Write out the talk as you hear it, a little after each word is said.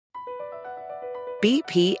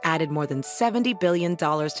BP added more than $70 billion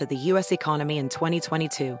to the U.S. economy in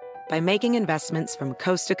 2022 by making investments from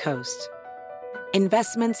coast to coast.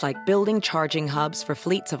 Investments like building charging hubs for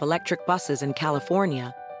fleets of electric buses in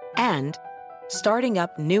California and starting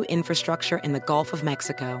up new infrastructure in the Gulf of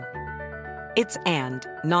Mexico. It's and,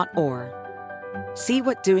 not or. See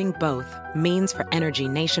what doing both means for energy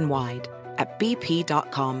nationwide at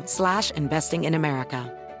bp.com/investing in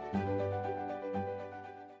America.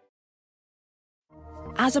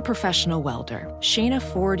 As a professional welder, Shayna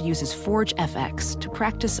Ford uses Forge FX to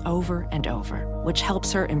practice over and over, which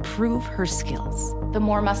helps her improve her skills. The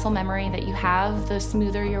more muscle memory that you have, the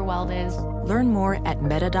smoother your weld is. Learn more at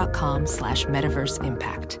meta.com/metaverse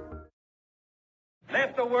impact.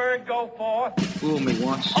 Let the word go forth. Fool me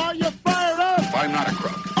once. Are you fired up? I'm not a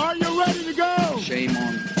crook. Are you ready to go? Shame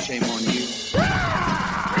on you.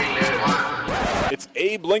 It's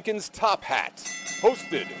Abe Lincoln's Top Hat,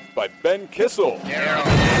 hosted by Ben Kissel.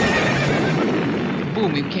 Fool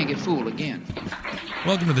me, we can't get fooled again.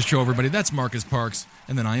 Welcome to the show, everybody. That's Marcus Parks,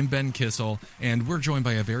 and then I am Ben Kissel, and we're joined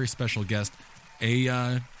by a very special guest,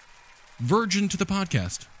 a virgin to the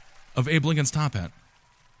podcast of Abe Lincoln's Top Hat.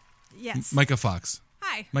 Yes. Micah Fox.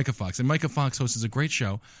 Hi. Micah Fox. And Micah Fox hosts a great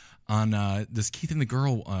show on this Keith and the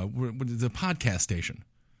Girl, the podcast station.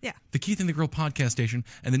 Yeah. The Keith and the Girl podcast station,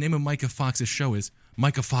 and the name of Micah Fox's show is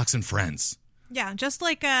Micah Fox and Friends. Yeah, just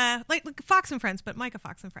like Fox and Friends, but Micah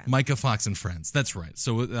Fox and Friends. Micah Fox and Friends. That's right.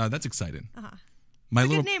 So that's exciting. Uh-huh. My It's a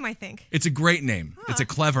little good name, I think. It's a great name. It's a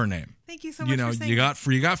clever name. Thank you so much for saying you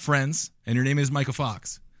that. got friends, and your name is Micah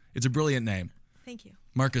Fox. It's a brilliant name. Thank you.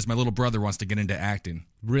 Marcus, my little brother, wants to get into acting.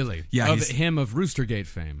 Really? Yeah. Of Roostergate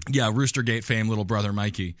fame. Yeah, Roostergate fame, little brother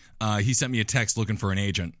Mikey. He sent me a text looking for an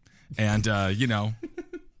agent, and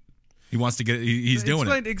he wants to get. He's doing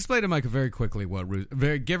it. Explain to Micah very quickly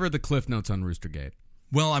give her the cliff notes on Roostergate.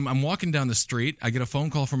 Well, I'm walking down the street. I get a phone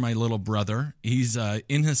call from my little brother. He's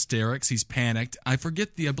in hysterics. He's panicked. I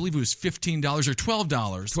believe it was $15 or $12.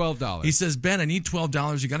 $12. He says, Ben, I need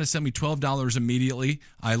 $12. You got to send me $12 immediately.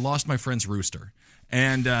 I lost my friend's rooster.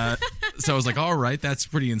 And so I was like, all right, that's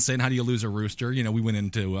pretty insane. How do you lose a rooster? We went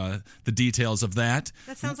into the details of that.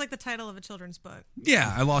 That sounds like the title of a children's book.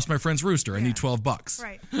 Yeah, I lost my friend's rooster. I need $12.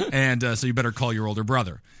 Right. And so you better call your older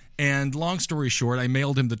brother. And long story short, I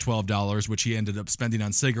mailed him the $12, which he ended up spending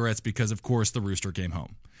on cigarettes because, of course, the rooster came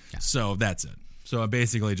home. Yeah. So that's it. So I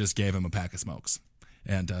basically just gave him a pack of smokes.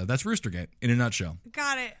 And that's Roostergate in a nutshell.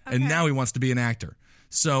 Got it. Okay. And now he wants to be an actor.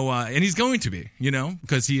 So, and he's going to be,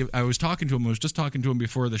 because I was just talking to him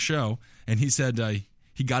before the show, and he said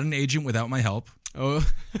he got an agent without my help. Oh.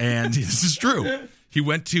 And this is true. He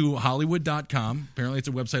went to Hollywood.com. Apparently it's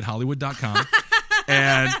a website, Hollywood.com.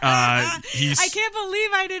 And I can't believe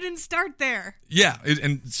I didn't start there. Yeah,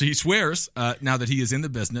 and so he swears now that he is in the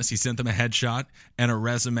business. He sent them a headshot and a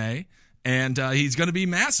resume, and he's going to be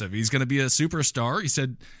massive. He's going to be a superstar. He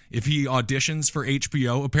said if he auditions for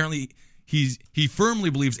HBO, apparently he firmly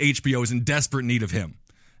believes HBO is in desperate need of him,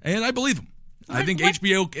 and I believe him. I think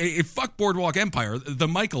HBO, fuck Boardwalk Empire, the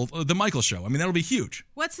Michael show. I mean, that'll be huge.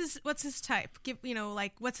 What's his type?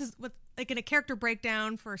 What's his in a character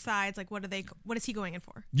breakdown for sides? Like, what is he going in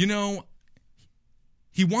for?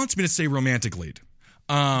 He wants me to say romantic lead,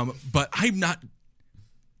 but I'm not.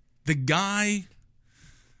 The guy,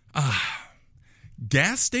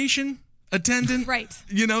 gas station attendant, right?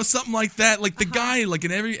 Something like that. Like the guy, like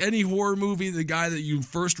in any horror movie, the guy that you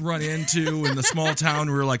first run into in the small town,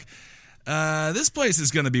 where you're like, this place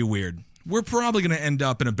is going to be weird. We're probably going to end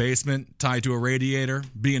up in a basement tied to a radiator,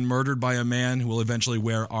 being murdered by a man who will eventually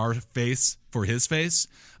wear our face for his face.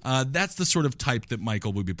 That's the sort of type that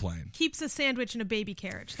Michael would be playing. Keeps a sandwich in a baby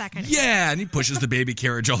carriage, that kind of thing. Yeah, and he pushes the baby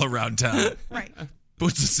carriage all around town. Right.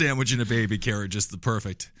 Puts a sandwich in a baby carriage is the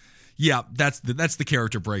perfect. Yeah, that's the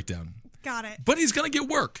character breakdown. Got it. But he's going to get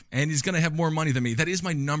work, and he's going to have more money than me. That is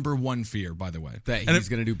my number one fear, by the way. That he's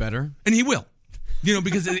going to do better? And he will.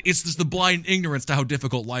 Because it's just the blind ignorance to how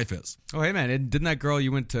difficult life is. Oh, hey, man. Didn't that girl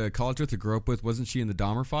you went to college with or grew up with, wasn't she in the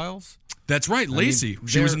Dahmer Files? That's right, Lacey.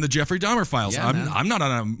 She was in the Jeffrey Dahmer Files. Yeah, I'm not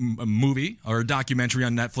on a movie or a documentary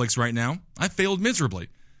on Netflix right now. I failed miserably.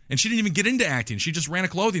 And she didn't even get into acting. She just ran a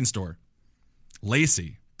clothing store.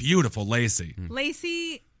 Lacey. Beautiful Lacey.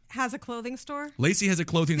 Lacey has a clothing store? Lacey has a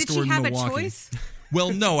clothing store in Milwaukee. Did she have a choice?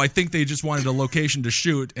 Well, no, I think they just wanted a location to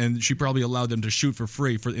shoot, and she probably allowed them to shoot for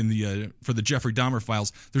free for the Jeffrey Dahmer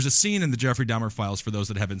Files. There's a scene in the Jeffrey Dahmer Files for those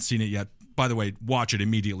that haven't seen it yet. By the way, watch it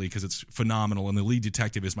immediately because it's phenomenal, and the lead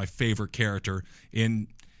detective is my favorite character in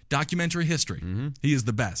documentary history. Mm-hmm. He is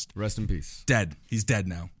the best. Rest in peace. Dead. He's dead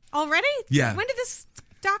now. Already? Yeah. When did this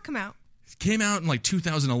doc come out? It came out in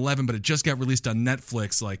 2011, but it just got released on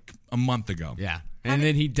Netflix a month ago. Yeah. And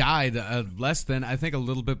then he died less than, I think, a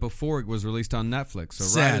little bit before it was released on Netflix. So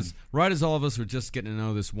Sad. right as all of us were just getting to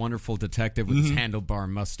know this wonderful detective with his handlebar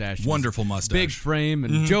mustache. Wonderful mustache. Big frame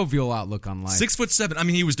and jovial outlook on life. 6'7". I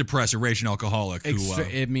mean, he was depressed, a raging alcoholic who he was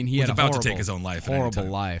had about a to take his own life. Horrible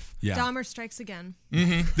life. Yeah. Dahmer strikes again.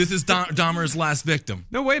 This is Dahmer's last victim.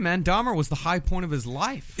 No way, man. Dahmer was the high point of his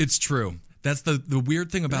life. It's true. That's the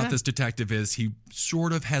weird thing about this detective is he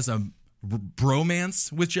sort of has a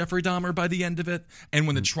bromance with Jeffrey Dahmer by the end of it, and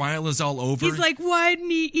when the trial is all over, He's like, why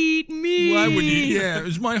didn't he eat me? why would he? Yeah,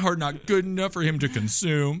 is my heart not good enough for him to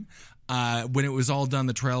consume? When it was all done,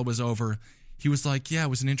 the trial was over. He was like, yeah, it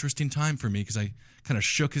was an interesting time for me because I kind of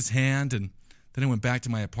shook his hand, and then I went back to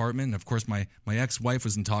my apartment, and of course my ex-wife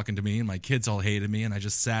wasn't talking to me, and my kids all hated me, and I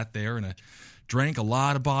just sat there and I drank a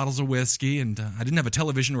lot of bottles of whiskey, and I didn't have a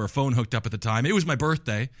television or a phone hooked up at the time. It was my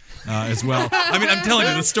birthday as well. I mean, I'm telling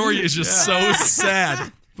you, the story is just so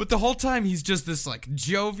sad. But the whole time, he's just this, like,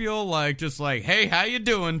 jovial, like, just like, hey, how you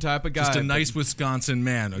doing type of guy. Just a nice Wisconsin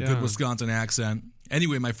man, a good Wisconsin accent.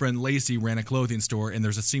 Anyway, my friend Lacey ran a clothing store, and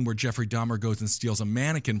there's a scene where Jeffrey Dahmer goes and steals a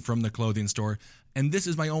mannequin from the clothing store. And this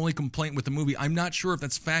is my only complaint with the movie. I'm not sure if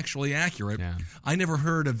that's factually accurate. Yeah. I never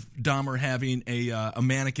heard of Dahmer having a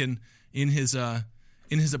mannequin in his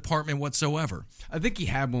apartment whatsoever. I think he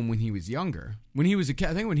had one when he was younger. When he was a kid,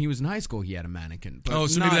 I think when he was in high school, he had a mannequin. But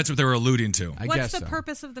maybe that's what they were alluding to. What's the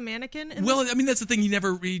purpose of the mannequin? Well, I mean, that's the thing.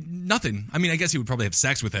 Nothing. I mean, I guess he would probably have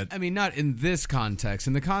sex with it. I mean, not in this context.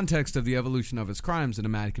 In the context of the evolution of his crimes, then a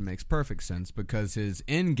mannequin makes perfect sense because his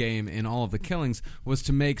end game in all of the killings was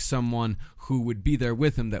to make someone who would be there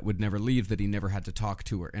with him that would never leave, that he never had to talk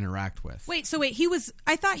to or interact with. Wait,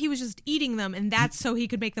 I thought he was just eating them, and that's so he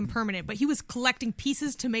could make them permanent, but he was collecting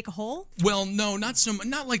pieces to make a whole? Well, no, not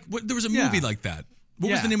like, there was a movie like that.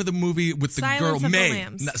 What was the name of the movie with the girl May?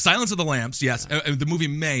 Silence of the Lambs. Yes, the movie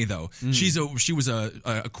May though. She was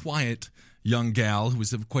a quiet young gal who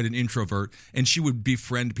was quite an introvert, and she would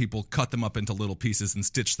befriend people, cut them up into little pieces, and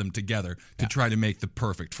stitch them together to try to make the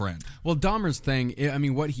perfect friend. Well, Dahmer's thing, I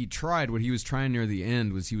mean, what he was trying near the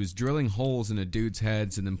end was he was drilling holes in a dude's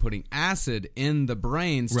heads and then putting acid in the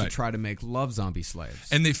brains to try to make love zombie slaves.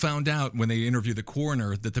 And they found out when they interviewed the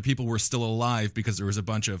coroner that the people were still alive because there was a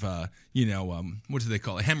bunch of, what do they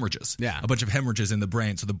call it? Hemorrhages. Yeah. A bunch of hemorrhages in the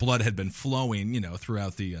brain. So the blood had been flowing,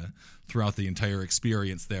 throughout the entire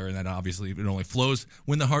experience there, and that obviously it only flows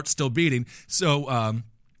when the heart's still beating. So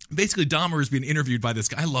basically, Dahmer is being interviewed by this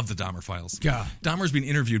guy. I love the Dahmer files. Yeah. Dahmer is being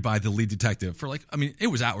interviewed by the lead detective for it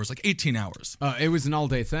was hours, 18 hours. It was an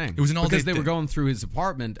all-day thing. It was an all-day because they were going through his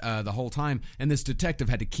apartment the whole time, and this detective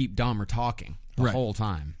had to keep Dahmer talking the whole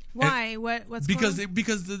time. Why? What's because going on?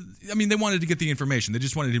 Because they wanted to get the information. They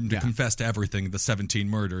just wanted him to confess to everything, the 17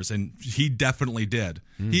 murders, and he definitely did.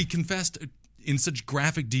 He confessed in such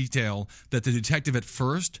graphic detail that the detective at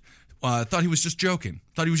first thought he was just joking,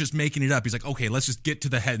 thought he was just making it up. He's like, okay, let's just get to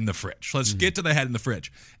the head in the fridge. Let's get to the head in the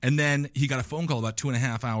fridge. And then he got a phone call about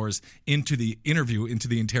 2.5 hours into the interview, into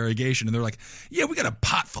the interrogation, and they're like, yeah, we got a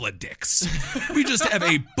pot full of dicks. We just have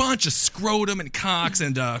a bunch of scrotum and cocks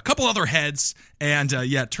and a couple other heads. And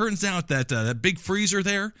it turns out that that big freezer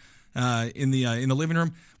there in the living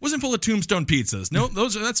room wasn't full of Tombstone pizzas. No,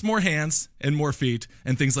 that's more hands and more feet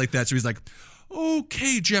and things like that. So he's like,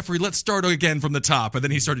 okay, Jeffrey, let's start again from the top. And then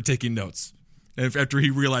he started taking notes after he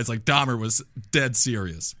realized Dahmer was dead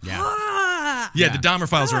serious. Yeah, the Dahmer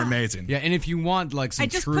files are amazing. Yeah, and if you want some I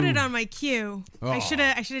just put it on my queue. I should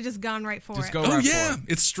have just gone right for it. Go right for it.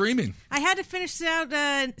 It's streaming. I had to finish out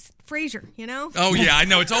Frasier, Oh yeah, I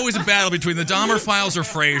know. It's always a battle between the Dahmer files or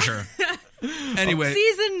Frasier. Anyway,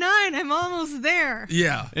 season 9, I'm almost there.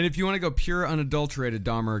 Yeah, and if you want to go pure unadulterated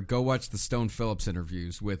Dahmer, go watch the Stone Phillips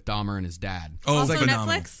interviews with Dahmer and his dad. Oh, also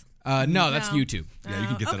phenomenal. Netflix? No, that's YouTube. Yeah, you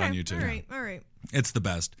can get that on YouTube. All right. It's the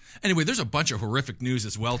best. Anyway, there's a bunch of horrific news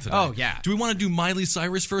as well today. Oh, yeah. Do we want to do Miley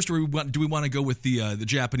Cyrus first, or do we want to go with the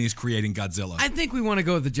Japanese creating Godzilla? I think we want to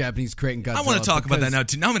go with the Japanese creating Godzilla. I want to talk about that now,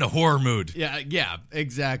 too. Now I'm in a horror mood. Yeah,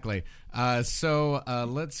 exactly. So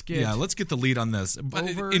let's get the lead on this.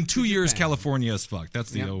 In 2 years, California is fucked. That's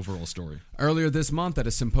the overall story. Earlier this month, at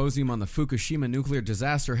a symposium on the Fukushima nuclear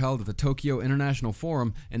disaster held at the Tokyo International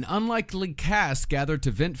Forum, an unlikely cast gathered to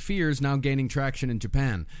vent fears now gaining traction in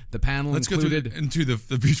Japan. The panel included...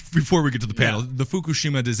 Before we get to the panel, the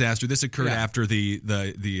Fukushima disaster, this occurred after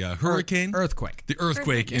the hurricane? Earthquake. The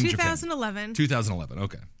earthquake in Japan. 2011,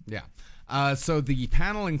 okay. Yeah. So the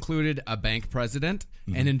panel included a bank president,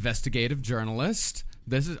 an investigative journalist.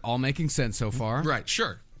 This is all making sense so far. Right,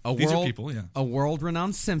 sure. These are people, a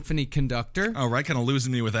world-renowned symphony conductor. All right, kind of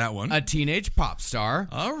losing me with that one. A teenage pop star.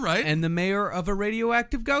 All right. And the mayor of a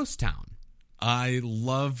radioactive ghost town. I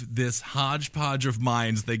love this hodgepodge of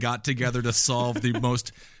minds they got together to solve the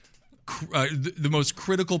most the most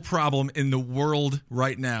critical problem in the world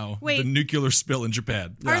right now. Wait. The nuclear spill in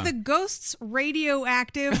Japan. Are the ghosts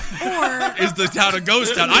radioactive or Is the town a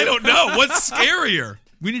ghost town? I don't know. What's scarier?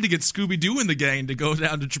 We need to get Scooby-Doo and the gang to go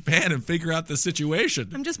down to Japan and figure out the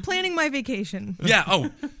situation. I'm just planning my vacation. Yeah,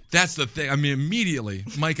 that's the thing. I mean, immediately,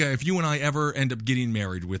 Micah, if you and I ever end up getting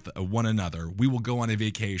married with one another, we will go on a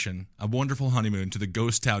vacation, a wonderful honeymoon to the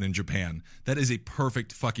ghost town in Japan. That is a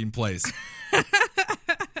perfect fucking place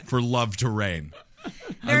for love to reign.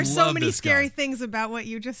 There are so love many this scary guy. things about what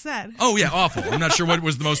you just said. Oh, yeah, awful. I'm not sure what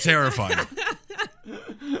was the most terrifying.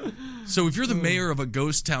 So if you're the mayor of a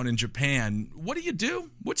ghost town in Japan, what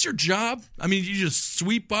do? What's your job? I mean, you just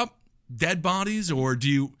sweep up dead bodies, or what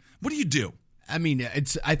do you do? I mean,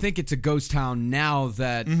 I think it's a ghost town now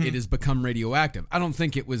that it has become radioactive. I don't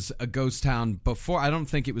think it was a ghost town before. I don't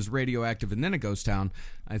think it was radioactive and then a ghost town.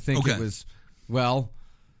 I think it was, well...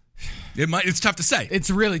 It's tough to say. It's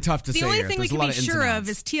really tough to say. The only here. thing we There's a can lot be of ins sure and of outs.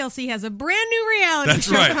 is TLC has a brand new reality That's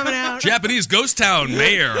show right. coming out. Japanese ghost town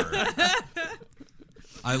mayor.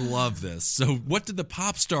 I love this. So what did the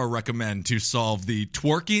pop star recommend to solve the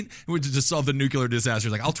twerking? To solve the nuclear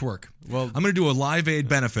disaster? Like, I'll twerk. Well, I'm going to do a Live Aid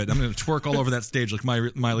benefit. I'm going to twerk all over that stage like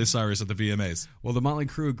Miley Cyrus at the VMAs. Well, the Motley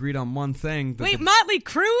Crue agreed on one thing. Wait, Motley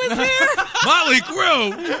Crue is there? Motley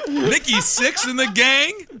Crue? Nikki Sixx and the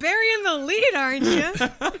gang? Burying the lead, aren't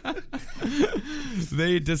you?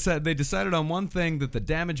 They decided on one thing, that the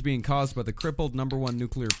damage being caused by the crippled #1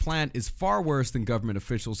 nuclear plant is far worse than government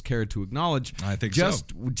officials cared to acknowledge. I think so.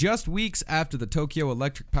 Just weeks after the Tokyo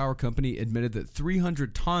Electric Power Company admitted that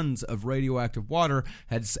 300 tons of radioactive water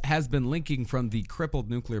has been linking from the crippled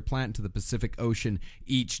nuclear plant to the Pacific Ocean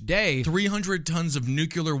each day. 300 tons of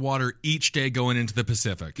nuclear water each day going into the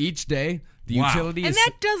Pacific. Each day. The Wow. utility And is...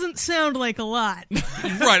 that doesn't sound like a lot.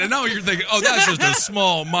 Right, and now you're thinking, oh, that's just a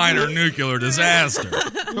small, minor nuclear disaster.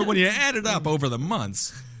 But when you add it up over the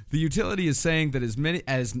months... The utility is saying that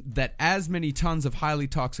as many tons of highly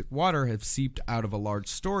toxic water have seeped out of a large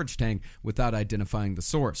storage tank without identifying the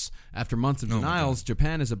source. After months of denials,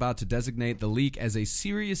 Japan is about to designate the leak as a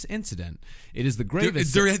serious incident. It is the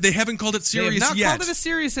gravest. They haven't called it serious they have not yet. called it a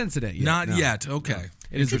serious incident yet. Not No. yet. Okay.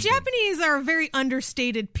 It is The Japanese are a very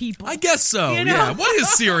understated people. I guess so. You know? Yeah. What is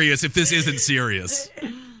serious if this isn't serious?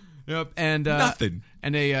 Yep, and Nothing.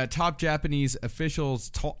 And a top Japanese officials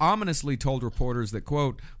ominously told reporters that,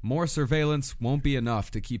 quote, more surveillance won't be enough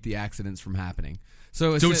to keep the accidents from happening.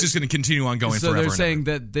 So it's just going to continue on going so forever. they're and saying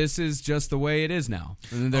ever. that this is just the way it is now,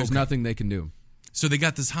 and there's nothing they can do. So they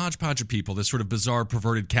got this hodgepodge of people, this sort of bizarre,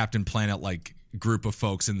 perverted Captain Planet-like group of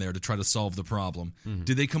folks in there to try to solve the problem.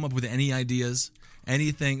 Did they come up with any ideas?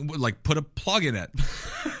 Anything? Like put a plug in it?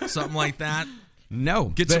 Something like that? No.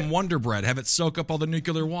 Get some Wonder Bread. Have it soak up all the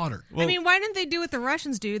nuclear water. I mean, why didn't they do what the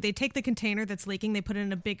Russians do? They take the container that's leaking, they put it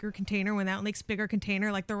in a bigger container. When that leaks, bigger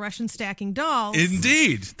container, like the Russian stacking dolls.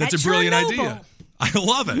 Indeed. That's At a brilliant Chernobyl. idea. I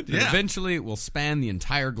love it. And Yeah. eventually it will span the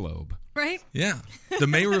entire globe. Right? Yeah. The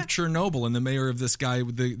mayor of Chernobyl and the mayor of this guy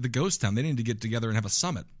with the ghost town, they need to get together and have a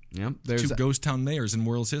summit. Yep. Two ghost town mayors in the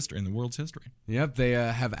world's history. Yep. They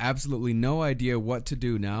have absolutely no idea what to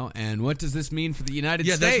do now. And what does this mean for the United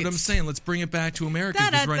States? Yeah, that's what I'm saying. Let's bring it back to America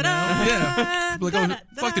because right Da-da-da-da. now, yeah, like, oh,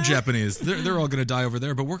 fuck the Da-da-da. Japanese. They're all going to die over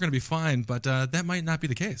there, but we're going to be fine. But that might not be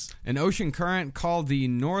the case. An ocean current called the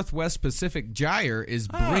Northwest Pacific Gyre is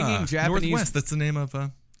bringing Japanese Northwest. That's the name of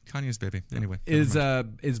Kanye's baby. Anyway,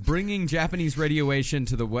 is bringing Japanese radiation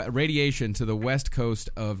to the west coast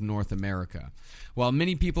of North America. While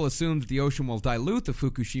many people assume that the ocean will dilute the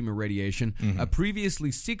Fukushima radiation, a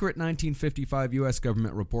previously secret 1955 U.S.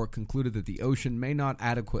 government report concluded that the ocean may not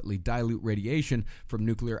adequately dilute radiation from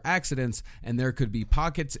nuclear accidents, and there could be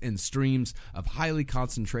pockets and streams of highly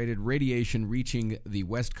concentrated radiation reaching the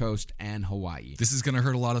west coast and Hawaii. this is going to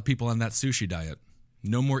hurt a lot of people on that sushi diet.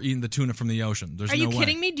 No more eating the tuna from the ocean. There's Are no you way.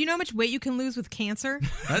 kidding me? Do you know how much weight you can lose with cancer?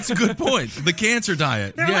 That's a good point. The cancer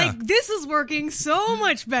diet. They're yeah. like, this is working so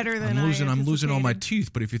much better than I'm losing all my anticipated. teeth,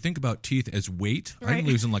 but if you think about teeth as weight, I'm Right.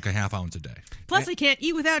 losing like a half ounce a day. Plus, I can't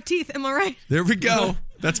eat without teeth. Am I right? There we go.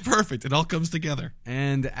 That's perfect. It all comes together.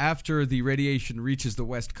 And after the radiation reaches the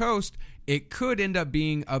west coast, it could end up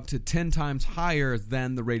being up to 10 times higher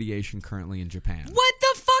than the radiation currently in Japan. What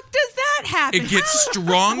the fuck does that happen? It gets How?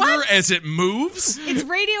 stronger What? as it moves. It's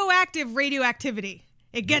radioactivity.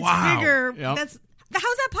 It gets Wow. bigger. Yep. How's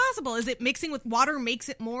that possible? Is it mixing with water makes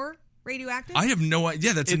it more radioactive? I have no idea.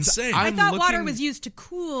 Yeah, that's insane. I I'm thought water looking- was used to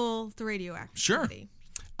cool the radioactivity. Sure.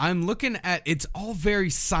 I'm looking at it's all very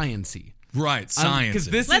sciencey. Right, science. Because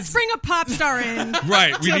this Let's is bring a pop star in.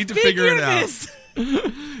 Right, we need to figure it out. this.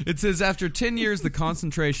 It says, after 10 years, the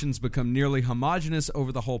concentrations become nearly homogeneous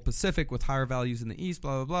over the whole Pacific, with higher values in the east,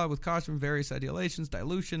 blah, blah, blah, with caution, various ideations,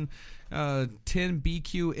 dilution, 10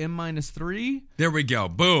 BQ M-3. There we go.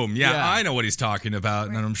 Boom. Yeah, Yeah. I know what he's talking about,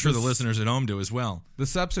 and I'm sure the listeners at home do as well. The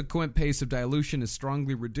subsequent pace of dilution is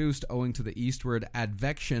strongly reduced owing to the eastward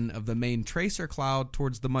advection of the main tracer cloud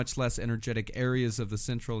towards the much less energetic areas of the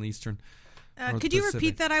central and eastern North Could you Pacific.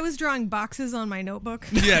 repeat that? I was drawing boxes on my notebook.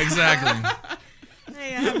 Yeah, exactly. I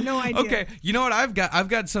have no idea. Okay, you know what I've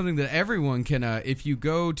got something that everyone can if you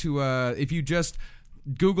go to if you just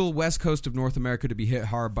Google West Coast of North America to be hit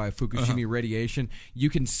hard by Fukushima radiation, you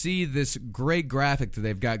can see this great graphic that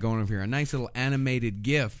they've got going over here, a nice little animated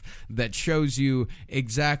GIF that shows you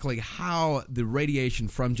exactly how the radiation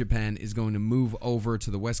from Japan is going to move over to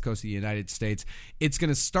the West Coast of the United States. It's going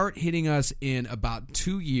to start hitting us in about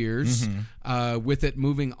 2 years, with it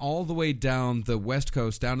moving all the way down the West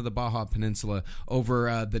Coast, down to the Baja Peninsula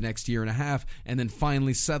over the next year and a half, and then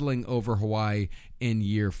finally settling over Hawaii in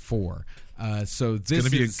year 4. So this It's going to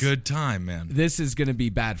be is a good time, man. This is going to be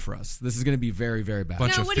bad for us. This is going to be very, very bad.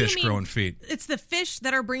 Bunch Now, of what do you fish mean? growing feet. It's the fish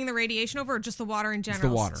that are bringing the radiation over, or just the water in general?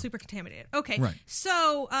 the water. Super contaminated. Okay. Right.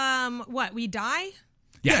 So, what? We die?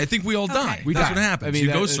 Yeah, I think we all die. Okay. We That's die. what happens. I mean,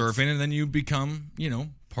 you go it's- surfing, and then you become,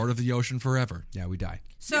 part of the ocean forever. Yeah, we die.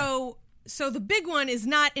 So the big one is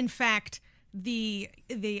not, in fact, the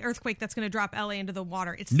earthquake that's going to drop LA into the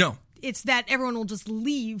water. No. It's that everyone will just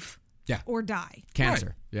leave Yeah. or die.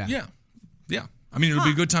 Cancer. Right. Yeah. Yeah. I mean, it would be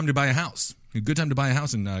a good time to buy a house. A good time to buy a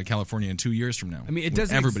house in California in 2 years from now. I mean, it when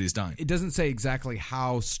doesn't. Everybody's dying. It doesn't say exactly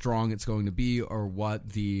how strong it's going to be or what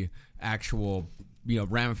the actual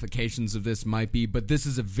ramifications of this might be, but this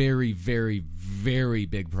is a very, very, very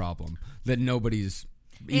big problem that nobody's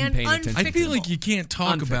even And paying attention. I feel Unfixable. like you can't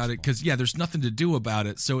talk about it Unfixable. because, there's nothing to do about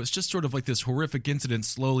it. So it's just sort of like this horrific incident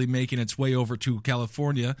slowly making its way over to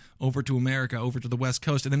California, over to America, over to the West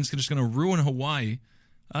Coast, and then it's just going to ruin Hawaii.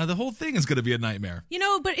 The whole thing is going to be a nightmare.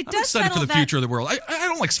 But it I'm does excited settle for the that. future of the world. I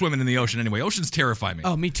don't like swimming in the ocean anyway. Oceans terrify me.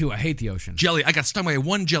 Oh, me too. I hate the ocean. I got stung by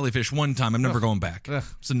one jellyfish one time. I'm never going back. Ugh.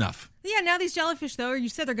 It's enough. Yeah, now these jellyfish, though, you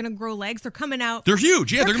said they're going to grow legs. They're coming out. They're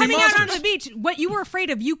huge. Yeah, they're going to coming be out monsters. onto the beach. What you were afraid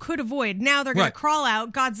of, you could avoid. Now they're going Right. to crawl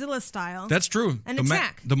out Godzilla style. That's true. And the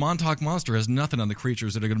attack. The Montauk Monster has nothing on the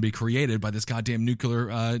creatures that are going to be created by this goddamn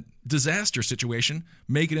nuclear disaster situation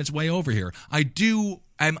making its way over here. I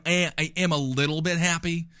am a little bit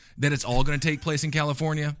happy that it's all going to take place in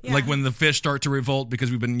California. Yeah. Like when the fish start to revolt because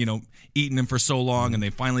we've been, eating them for so long and they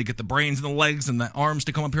finally get the brains and the legs and the arms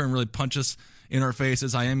to come up here and really punch us in our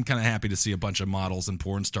faces. I am kind of happy to see a bunch of models and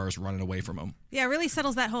porn stars running away from them. Yeah, it really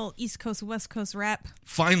settles that whole East Coast, West Coast rap.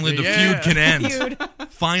 Finally, the Yeah. feud can end. Feud.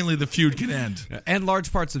 Finally, the feud can end. And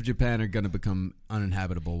large parts of Japan are going to become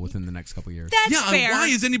uninhabitable within the next couple of years. That's Yeah, fair. why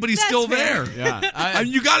is anybody That's still fair. there? Yeah. I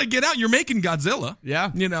mean, you got to get out. You're making Godzilla.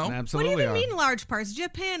 Yeah. You know? What do Absolutely you are. mean large parts?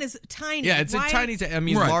 Japan is tiny. Yeah, it's Why- a tiny.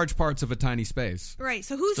 Right. Large parts of a tiny space. Right,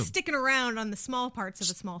 so who's sticking around on the small parts of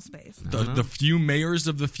a small space? The few mayors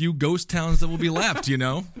of the few ghost towns that will be left,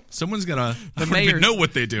 Someone's going to I don't even know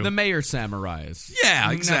what they do. The mayor samurais. Yeah,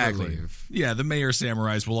 Never exactly. leave. Yeah, the mayor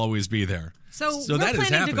samurais will always be there. So that we're is planning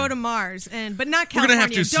to happening. go to Mars, but not We're gonna California. have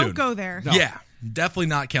to Don't soon. go there. Yeah, definitely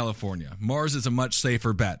not California. Mars is a much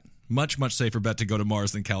safer bet. Much, much safer bet to go to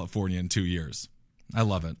Mars than California in 2 years. I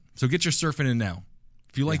love it. So get your surfing in now.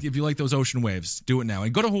 If you like those ocean waves, do it now.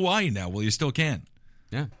 And go to Hawaii now while you still can.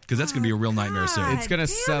 Yeah. Because that's going to be a real nightmare soon. God It's going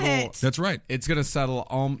to damn settle. it. That's right. It's going to settle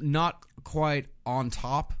not quite on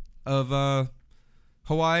top of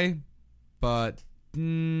Hawaii, but I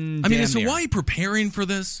mean, is damn near. Hawaii preparing for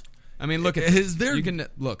this? I mean, look at Is there- You can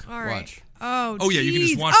look. All right. Watch. Oh, Yeah, you can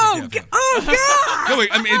just jeez. watch Oh, the GIF. oh God! No, wait,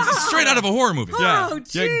 I mean, it's straight out of a horror movie. Yeah. Oh, Yeah.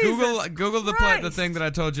 Jesus Google the Christ. thing that I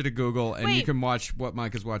told you to Google, and you Wait. can watch what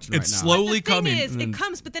Mike is watching It's right now. slowly The thing coming. is, it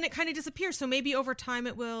comes, but then it kind of disappears. So maybe over time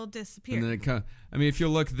it will disappear. And then I mean, if you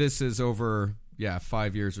look, this is over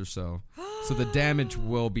 5 years or so. So the damage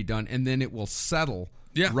will be done, and then it will settle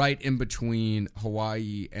right in between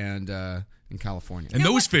Hawaii and California. And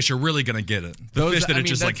those fish are really going to get it. The fish that it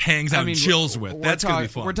just like hangs out and chills with. That's going to be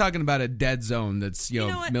fun. We're talking about a dead zone that's know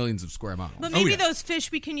what? millions of square miles. But maybe yeah. those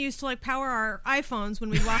fish we can use to like power our iPhones when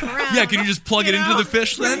we walk around. Yeah, can you just plug it into the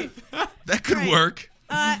fish then? That could Right. work.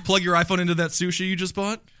 Plug your iPhone into that sushi you just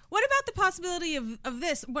bought? What about the possibility of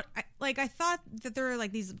this? I thought that there are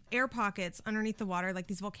like these air pockets underneath the water, like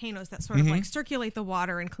these volcanoes that sort of like circulate the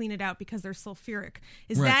water and clean it out because they're sulfuric.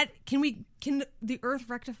 Is Right. that can the Earth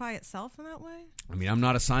rectify itself in that way? I mean, I'm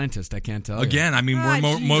not a scientist. I can't tell you. Again, I mean, we're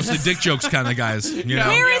Jesus. mostly dick jokes kind of guys. You know?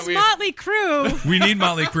 Where is Motley Crue? We need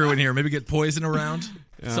Motley Crue in here. Maybe get Poison around,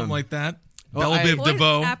 something like that. Belle Biv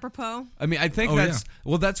DeVoe. Apropos. I mean, I think Oh, that's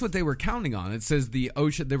that's what they were counting on. It says the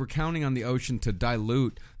ocean. They were counting on the ocean to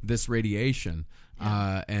dilute this radiation,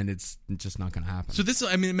 and it's just not going to happen. So this,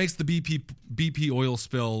 I mean, it makes the BP oil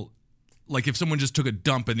spill like if someone just took a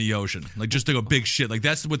dump in the ocean, like just took a big shit. Like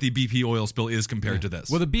that's what the BP oil spill is compared to this.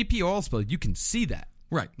 Well, the BP oil spill, you can see that.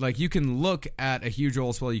 Right. Like you can look at a huge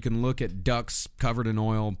oil spill, you can look at ducks covered in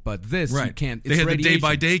oil, but this you can't. It's they had radiation. the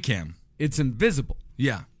day-by-day cam. It's invisible.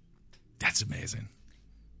 Yeah. That's amazing.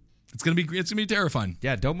 It's gonna be terrifying.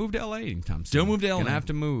 Yeah, don't move to LA anytime soon. Don't move to LA. Gonna have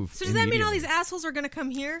to move. So does that mean all these assholes are going to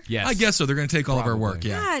come here? Yes. I guess so. They're gonna take all of our work.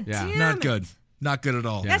 Yeah. God damn Not it. good. Not good at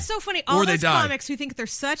all. That's so funny. Or All they those die. comics who think they're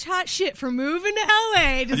such hot shit for moving to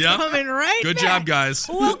LA just Yep. coming right Good back. job, guys.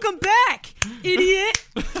 Welcome back, idiot.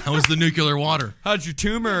 How was the nuclear water? How's your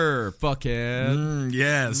tumor, fuckhead?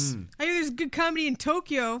 Yes. I hear there's good comedy in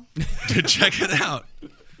Tokyo. Check it out.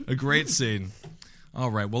 A great scene. All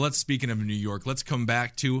right. Well, speaking of New York, let's come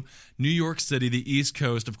back to New York City, the East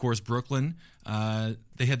Coast, of course, Brooklyn.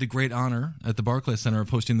 They had the great honor at the Barclays Center of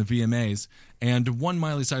hosting the VMAs and won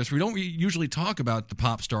Miley Cyrus. We don't usually talk about the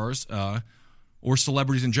pop stars or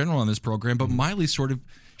celebrities in general on this program, but Miley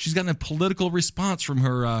she's gotten a political response from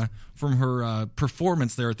her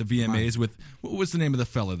performance there at the VMAs with, what was the name of the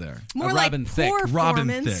fella there? More like Robin Thicke. Robin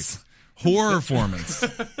performance. Thicke. Horror performance.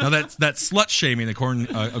 Now that's slut shaming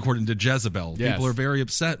according to Jezebel. Yes. People are very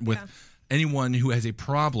upset with anyone who has a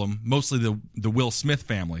problem. Mostly the Will Smith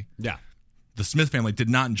family. Yeah. The Smith family did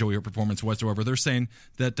not enjoy her performance whatsoever. They're saying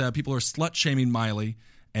that people are slut shaming Miley,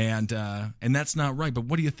 and that's not right. But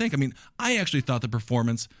what do you think? I mean, I actually thought the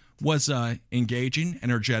performance was engaging,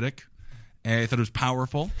 energetic, and I thought it was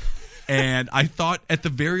powerful. And I thought, at the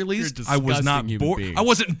very least, I was not bored. I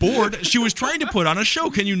wasn't bored. She was trying to put on a show.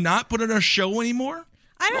 Can you not put on a show anymore?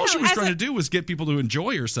 I don't know. All she was trying to do was get people to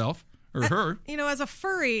enjoy herself. Or her. You know, as a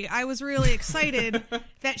furry, I was really excited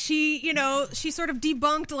that she sort of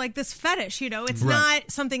debunked like this fetish. It's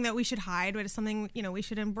not something that we should hide, but it's something, we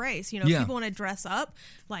should embrace. People want to dress up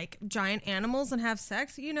like giant animals and have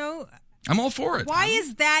sex, I'm all for it. Why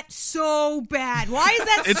is that so bad? Why is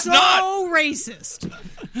that It's so not. racist?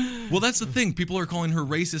 Well, that's the thing. People are calling her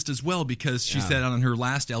racist as well because she said on her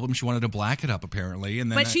last album she wanted to black it up, apparently.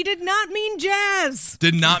 And then But she did not mean jazz.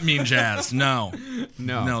 did not mean jazz. No.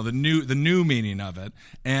 No. The new meaning of it.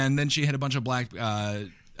 And then she had a bunch of black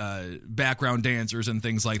background dancers and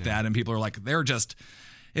things like that. And people are like,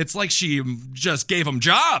 it's like she just gave them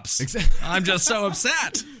jobs. I'm just so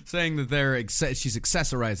upset. Saying that she's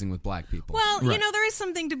accessorizing with black people. Well, there is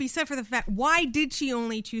something to be said for the fact. Why did she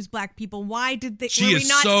only choose black people? Why did they? She were we is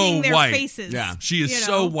not so seeing their white. faces? Yeah, she is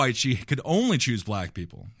so white. She could only choose black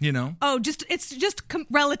people. Oh, it's just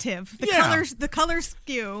relative. The color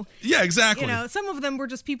skew. Yeah, exactly. Some of them were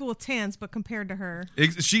just people with tans, but compared to her,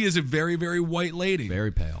 She is a very, very white lady.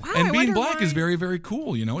 Very pale. Wow, And I being wonder black why. is very, very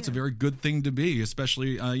cool. It's a very good thing to be,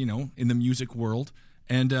 especially, in the music world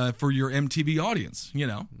and for your MTV audience.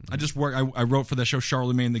 I wrote for the show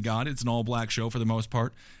Charlemagne the God. It's an all-black show for the most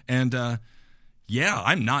part. And,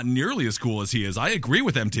 I'm not nearly as cool as he is. I agree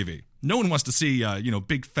with MTV. No one wants to see,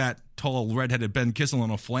 big, fat, tall, redheaded Ben Kissel in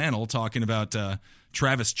a flannel talking about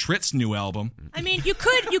Travis Tritt's new album. I mean, you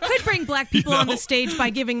could bring black people on the stage by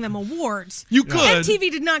giving them awards. You could.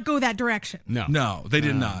 MTV did not go that direction. No, they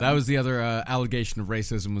did not. That was the other allegation of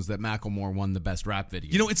racism, was that Macklemore won the best rap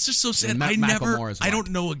video. It's just so sad. Macklemore is I white.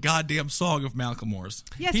 don't know a goddamn song of Macklemore's.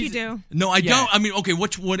 Yes, you do. No, I don't. I mean, okay,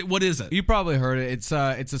 what is it? You probably heard it. It's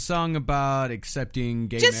a song about accepting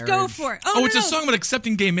gay Just marriage. go for it. Oh, it's a song about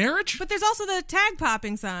accepting gay marriage? But there's also the tag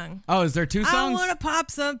popping song. Oh, is there two songs? I want to pop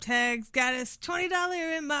some tags. Got a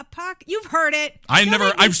 $20 in my pocket. You've heard it. I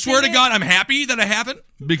Don't swear to sing God, it. I'm happy that I haven't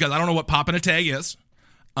because I don't know what popping a tag is.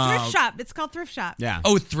 Thrift shop. It's called thrift shop. Yeah.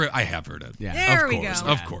 Oh, I have heard it. Yeah. There of we course, go.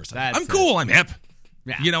 Of Yeah, course. that's I'm it. cool. I'm hip.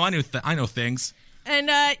 Yeah. I know things. And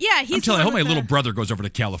he's. I'm telling you, I hope my the- little brother goes over to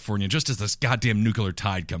California just as this goddamn nuclear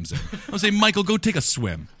tide comes in. I'll say, Michael, go take a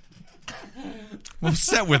swim. I'm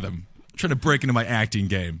upset with him. I'm trying to break into my acting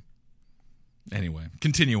game. Anyway,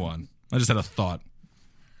 continue on. I just had a thought.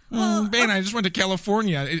 Man, I just went to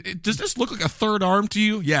California. Does this look like a third arm to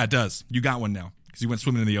you? Yeah, it does. You got one now because you went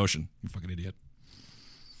swimming in the ocean. You fucking idiot.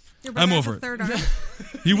 Your brother I'm has over a it. third arm.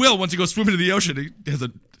 He will once he goes swimming in the ocean. He has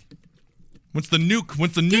a. Once the nuclear.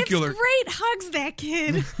 Gives great hugs, that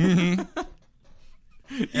kid.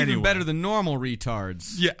 Even Anyway. better than normal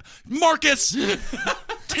retards. Yeah, Marcus,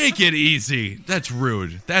 take it easy. That's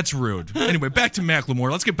rude. Anyway, back to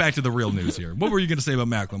Macklemore. Let's get back to the real news here. What were you going to say about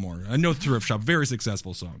Macklemore? I know Thrift Shop, very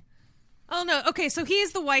successful song. Oh, no. Okay, so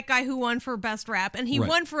he's the white guy who won for Best Rap, and he Right.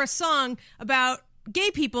 won for a song about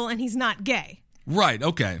gay people, and he's not gay. Right,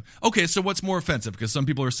 okay. Okay, so what's more offensive? Because some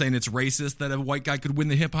people are saying it's racist that a white guy could win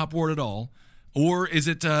the hip-hop award at all. Or is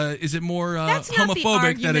it more That's not the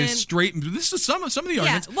homophobic that a argument. straight... This is some of the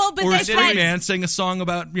arguments. Well, but or a that's straight like- man saying a song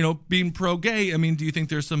about, being pro-gay. I mean, do you think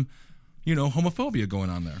there's some, homophobia going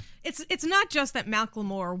on there? It's not just that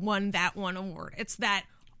Macklemore won that one award. It's that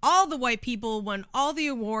all the white people won all the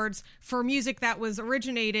awards for music that was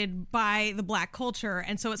originated by the black culture.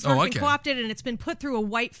 And so it's sort of been co-opted and it's been put through a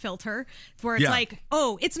white filter where it's like,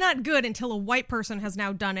 oh, it's not good until a white person has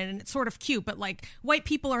now done it. And it's sort of cute. But like white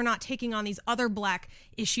people are not taking on these other black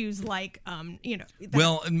issues like,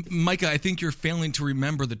 Well, Micah, I think you're failing to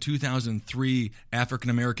remember the 2003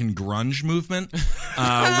 African-American grunge movement when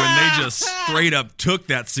they just straight up took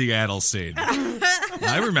that Seattle scene.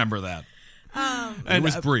 I remember that. It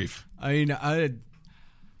was brief. My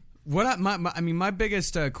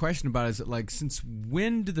biggest question about it is that, like, since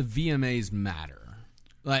when do the VMAs matter?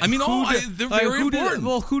 Like, they're very important.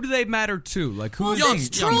 Who do they matter to? Like, who is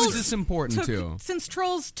this important to? Since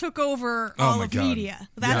Trolls took over all of media,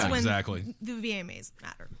 that's when the VMAs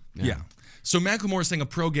matter. Yeah. So Macklemore sang a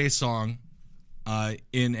pro-gay song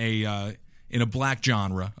in a black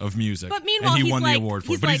genre of music. But meanwhile, and he won the award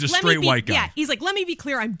for it. But he's a straight white guy. Yeah, he's like, let me be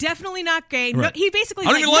clear, I'm definitely not gay. Right. No, he basically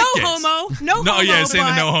I don't like, even like no gays. homo, no homo. No, yeah, saying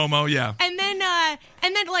the but- no homo, yeah. And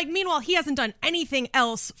then, like, meanwhile, he hasn't done anything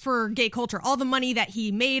else for gay culture. All the money that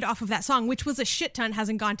he made off of that song, which was a shit ton,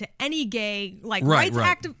 hasn't gone to any gay, like, rights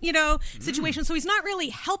active, situation. So he's not really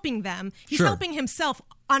helping them. He's helping himself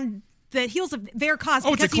on the heels of their cause.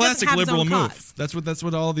 Oh, it's a because he doesn't classic have his liberal own move. cause. That's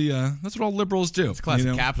what all liberals do. It's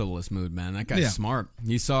classic capitalist mood, man. That guy's smart.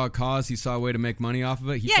 He saw a cause. He saw a way to make money off of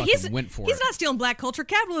it. He fucking went for it. He's not stealing black culture.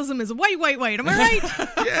 Capitalism is white. Am I right?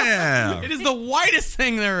 Yeah. It is the whitest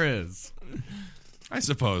thing there is. I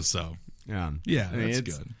suppose so. Yeah. Yeah, I mean, that's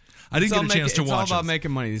good. I didn't get a chance to watch it. It's all about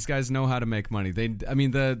making money. These guys know how to make money.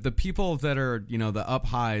 The people that are, the up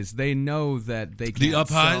highs, they know that they can't The up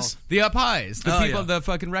highs? The up highs. The people, yeah. the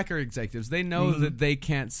fucking record executives, they know that they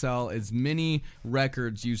can't sell as many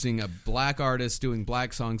records using a black artist doing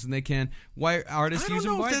black songs than they can white artists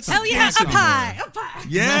using white songs. Hell yeah, up high.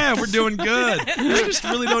 Yeah, we're doing good. I just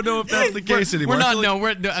really don't know if that's the case anymore.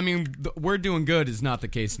 We're doing good is not the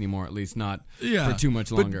case anymore, at least not for too much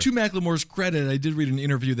longer. But to Macklemore's credit, I did read an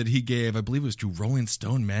interview that he gave, I believe it was to Rolling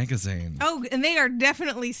Stone magazine. Oh, and they are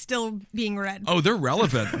definitely still being read. Oh, they're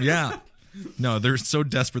relevant, yeah. No, they're so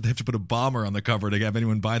desperate they have to put a bomber on the cover to have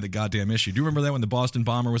anyone buy the goddamn issue. Do you remember that when the Boston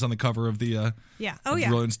Bomber was on the cover of the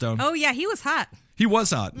Rolling Stone? Oh, yeah, he was hot. He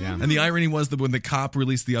was hot. Yeah. And the irony was that when the cop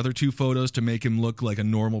released the other two photos to make him look like a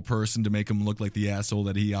normal person, to make him look like the asshole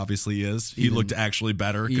that he obviously is, he looked actually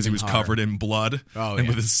better because he was covered in blood. Oh, and yeah.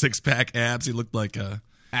 with his six-pack abs, he looked like a...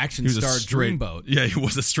 Action star dreamboat. Yeah, he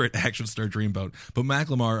was a straight action star dreamboat. But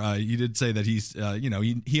Macklemore, he did say that he's,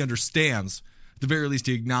 he understands. At the very least,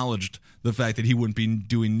 he acknowledged the fact that he wouldn't be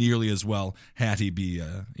doing nearly as well had he be,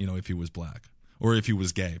 if he was black. Or if he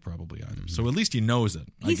was gay, probably either. So at least he knows it.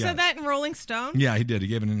 He said that in Rolling Stone? Yeah, he did. He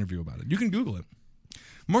gave an interview about it. You can Google it.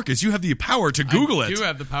 Marcus, you have the power to Google it. I do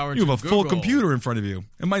have the power to You have a full Google. computer in front of you.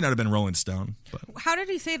 It might not have been Rolling Stone, but How did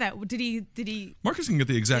he say that? Did he? Marcus can get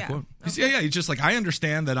the exact quote. He's just like, I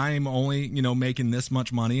understand that I am only, making this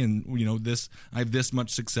much money and, I have this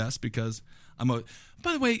much success because I'm a...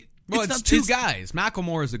 By the way... Well, it's two guys.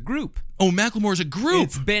 Macklemore is a group. Oh, Macklemore's a group.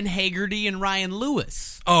 It's Ben Haggerty and Ryan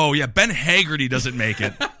Lewis. Oh, yeah, Ben Haggerty doesn't make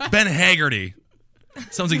it. Ben Haggerty.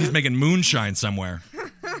 Sounds like he's making moonshine somewhere.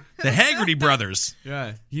 The Haggerty brothers.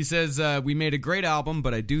 Yeah. He says, we made a great album,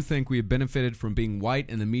 but I do think we have benefited from being white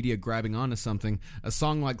and the media grabbing onto something. A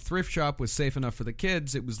song like Thrift Shop was safe enough for the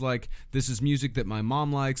kids. It was like, this is music that my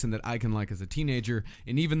mom likes and that I can like as a teenager.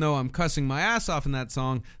 And even though I'm cussing my ass off in that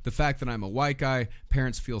song, the fact that I'm a white guy,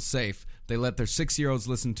 parents feel safe. They let their 6-year-olds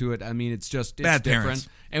listen to it. I mean, it's Bad different.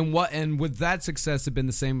 Parents. And would that success have been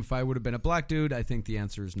the same if I would have been a black dude? I think the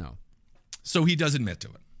answer is no. So he does admit to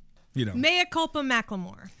it. Mea culpa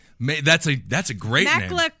Macklemore. That's a great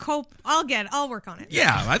name. I'll work on it.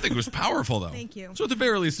 Yeah, I think it was powerful though. Thank you. So at the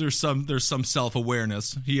very least, there's some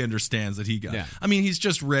self-awareness. He understands that he got. Yeah. I mean, he's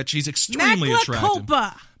just rich. He's extremely attractive.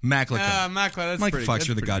 Mackla-culpa. Mackla. That's Micah pretty Fox, good.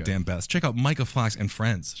 you're the That's pretty goddamn best. Check out Micah Fox and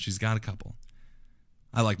Friends. She's got a couple.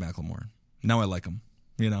 I like Macklemore. Now I like him.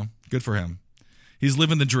 Good for him. He's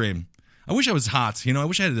living the dream. I wish I was hot. I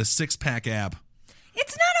wish I had a 6-pack ab.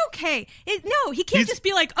 It's not okay. No, he can't just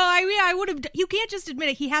be like, I would have. You can't just admit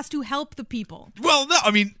it. He has to help the people. Well, no,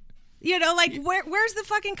 I mean, where's the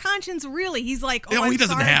fucking conscience really? He's like, he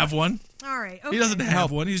doesn't have one. All right, okay. He doesn't have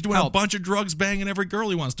one. He's doing a bunch of drugs, banging every girl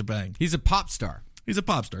he wants to bang. He's a pop star. He's a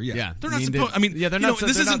pop star, yeah. Yeah. They're not supposed. I mean, they're not.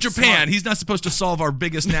 This isn't Japan. Smart. He's not supposed to solve our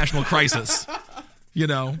biggest national crisis. You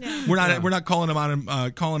know, we're not calling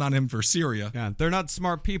on him for Syria. Yeah, they're not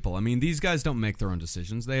smart people. I mean, these guys don't make their own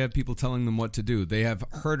decisions. They have people telling them what to do. They have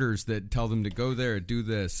herders that tell them to go there, do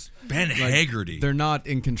this. Ben Haggerty. They're not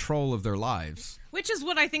in control of their lives. Which is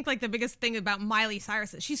what I think like the biggest thing about Miley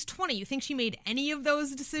Cyrus is. She's 20. You think she made any of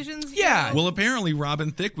those decisions? Yeah. Well, apparently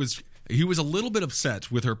Robin Thicke was a little bit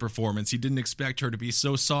upset with her performance. He didn't expect her to be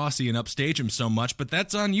so saucy and upstage him so much, but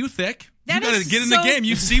that's on you, Thicke. You got to get in the game.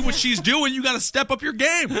 You see what she's doing. You got to step up your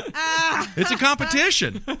game. It's a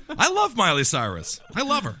competition. I love Miley Cyrus. I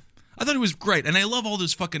love her. I thought it was great. And I love all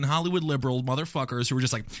those fucking Hollywood liberal motherfuckers who were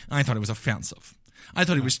just like, I thought it was offensive. I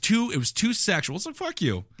thought it was too sexual. It's like, fuck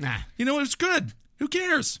you. Nah. You know, it was good. Who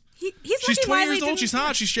cares? She's 20 years old. She's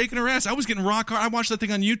hot. She's shaking her ass. I was getting rock hard. I watched that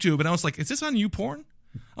thing on YouTube, and I was like, is this on YouPorn?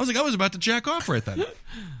 I was like, I was about to jack off right then.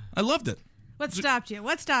 I loved it. What stopped you?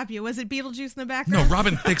 Was it Beetlejuice in the background? No,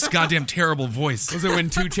 Robin Thicke's goddamn terrible voice. Was it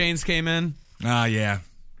when 2 Chainz came in? Yeah.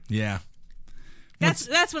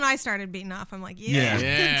 That's when I started beating off. I'm like,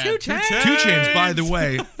 yeah. 2 Chainz. 2 Chainz, by the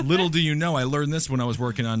way, little do you know, I learned this when I was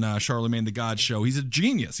working on Charlemagne the God show. He's a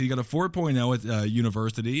genius. He got a 4.0 at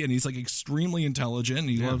university, and he's like extremely intelligent. And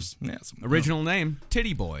he loves original name,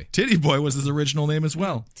 Titty Boy. Titty Boy was his original name as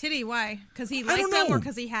well. Titty, why? Because he liked them or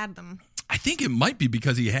because he had them? I think it might be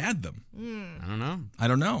because he had them. I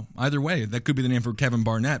don't know. Either way, that could be the name for Kevin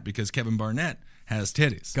Barnett because Kevin Barnett has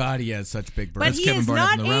titties. God, he has such big breasts. But he Kevin is Barnett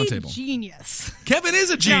not from the Round a Table. genius. Kevin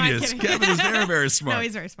is a genius. No, Kevin is very, very smart. No,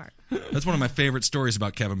 he's very smart. That's one of my favorite stories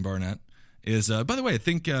about Kevin Barnett. By the way, I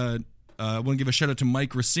think I want to give a shout out to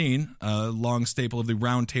Mike Racine, a long staple of the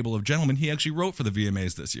Round Table of Gentlemen. He actually wrote for the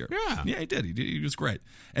VMAs this year. Yeah, he did. He was great.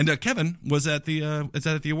 And Kevin was at the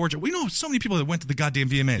awards. We know so many people that went to the goddamn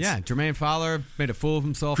VMAs. Yeah, Jermaine Fowler made a fool of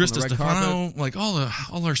himself Chris on the red Stefano, carpet. like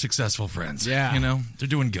all our successful friends. Yeah, you know they're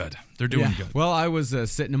doing good. They're doing good. Well, I was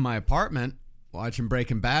sitting in my apartment watching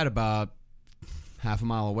Breaking Bad about half a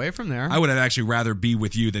mile away from there. I would have actually rather be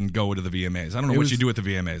with you than go to the VMAs. I don't know what you do at the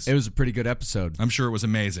VMAs. It was a pretty good episode. I'm sure it was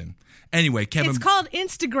amazing. Anyway, Kevin... It's called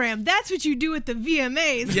Instagram. That's what you do at the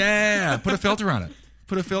VMAs. Yeah, put a filter on it.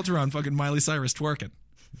 Put a filter on fucking Miley Cyrus twerking.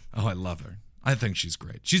 Oh, I love her. I think she's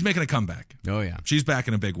great. She's making a comeback. Oh, yeah. She's back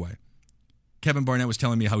in a big way. Kevin Barnett was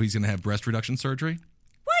telling me how he's going to have breast reduction surgery.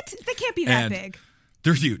 What? They can't be that big.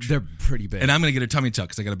 They're huge. They're pretty big. And I'm going to get a tummy tuck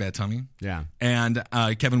because I got a bad tummy. Yeah. And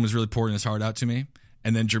Kevin was really pouring his heart out to me.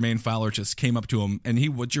 And then Jermaine Fowler just came up to him, and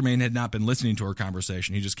Jermaine had not been listening to our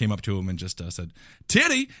conversation. He just came up to him and just said,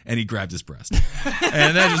 "Titty," and he grabbed his breast,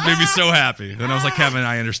 and that just made me so happy. And I was like, "Kevin,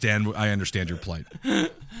 I understand your plight."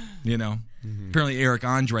 You know. Mm-hmm. Apparently, Eric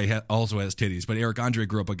Andre also has titties, but Eric Andre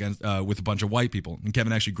grew up with a bunch of white people, and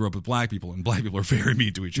Kevin actually grew up with black people, and black people are very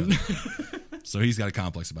mean to each other. So he's got a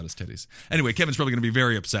complex about his titties. Anyway, Kevin's probably going to be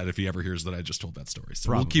very upset if he ever hears that I just told that story.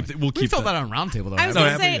 So we'll keep told that on Roundtable, though. I was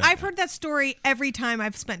going to say, I've heard that story every time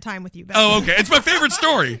I've spent time with you, Ben. Oh, okay. It's my favorite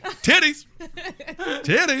story. Titties.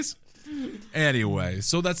 Titties. Anyway,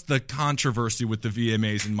 so that's the controversy with the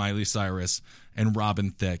VMAs and Miley Cyrus and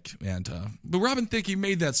Robin Thicke. But Robin Thicke, he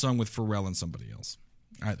made that song with Pharrell and somebody else.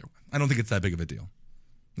 Either way. I don't think it's that big of a deal.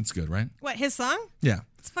 It's good, right? What, his song? Yeah.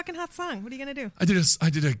 It's a fucking hot song. What are you going to do? I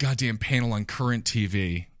did a goddamn panel on Current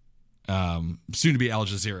TV, soon to be Al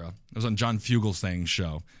Jazeera. It was on John Fugelsang's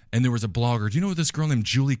show. And there was a blogger. Do you know this girl named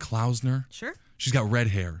Julie Klausner? Sure. She's got red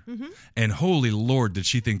hair. Mm-hmm. And holy Lord, did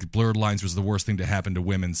she think blurred lines was the worst thing to happen to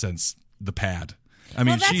women since the pad. I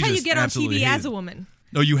mean, that's how you get on TV as a woman.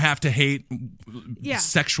 No, you have to hate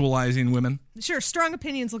sexualizing women. Sure, strong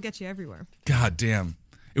opinions will get you everywhere. God damn.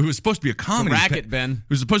 It was supposed to be a comedy Ben. It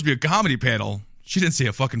was supposed to be a comedy panel. She didn't say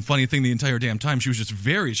a fucking funny thing the entire damn time. She was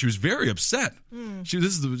very upset. She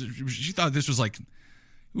thought this was like it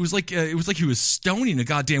was like he was stoning a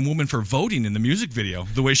goddamn woman for voting in the music video.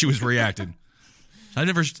 The way she was reacting. I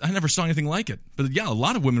never saw anything like it. But yeah, a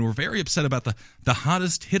lot of women were very upset about the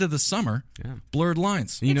hottest hit of the summer, Blurred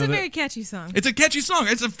Lines. It's a very catchy song. It's a catchy song.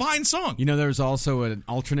 It's a fine song. You know, there's also an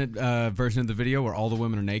alternate version of the video where all the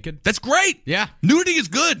women are naked. That's great. Yeah. Nudity is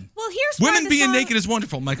good. Well, here's why women being naked is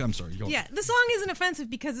wonderful. Mike, I'm sorry. Yeah, the song isn't offensive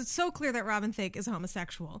because it's so clear that Robin Thicke is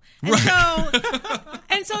homosexual.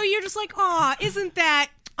 And so you're just like, aw, isn't that...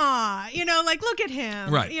 you know, like, look at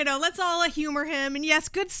him. Right. You know, let's all humor him. And yes,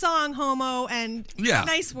 good song, homo, and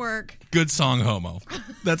nice work. Good song, homo.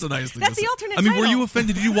 That's a nice thing. That's the alternate title. title. Were you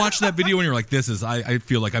offended? Did you watch that video and you're like, I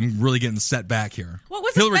feel like I'm really getting set back here. What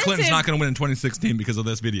was Hillary offensive? Clinton's not going to win in 2016 because of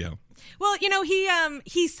this video. Well, you know,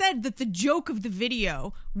 he said that the joke of the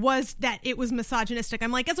video was that it was misogynistic.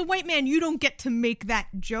 I'm like, as a white man, you don't get to make that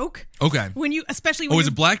joke. Okay. When you, especially as when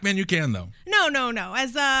a black man, you can though. No, No.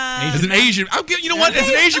 As an Asian, you know what? As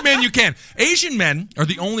an Asian man, you can. Asian men are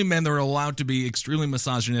the only men that are allowed to be extremely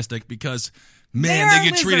misogynistic because, man, they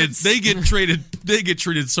get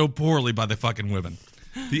treated so poorly by the fucking women.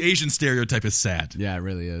 The Asian stereotype is sad. Yeah, it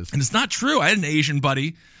really is. And it's not true. I had an Asian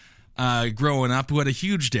buddy growing up who had a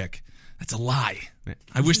huge dick. That's a lie.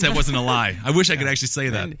 I wish that wasn't a lie. I wish I could actually say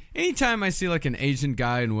that. And anytime I see like an Asian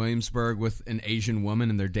guy in Williamsburg with an Asian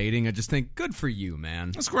woman and they're dating, I just think, good for you,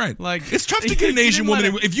 man. That's great. Like, it's tough to get an Asian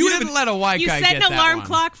woman. If you didn't let a white guy get that You set an alarm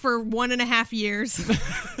clock for 1.5 years.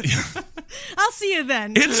 I'll see you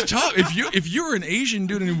then. It's tough. If you're an Asian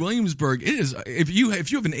dude in Williamsburg, it is. If you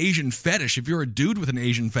have an Asian fetish, if you're a dude with an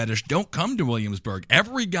Asian fetish, don't come to Williamsburg.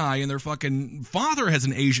 Every guy and their fucking father has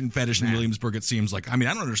an Asian fetish in Williamsburg. It seems like. I mean,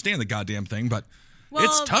 I don't understand the goddamn thing, but. Well,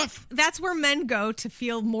 it's tough. That's where men go to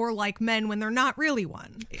feel more like men when they're not really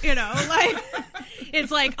one. You know, like it's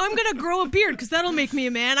like, I'm going to grow a beard because that'll make me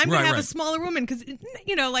a man. I'm going to have a smaller woman because,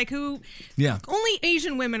 you know, like only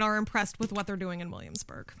Asian women are impressed with what they're doing in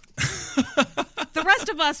Williamsburg. The rest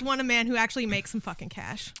of us want a man who actually makes some fucking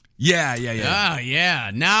cash. Yeah. Oh,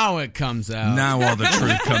 yeah. Now it comes out. Now all the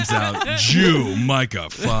truth comes out. Jew Micah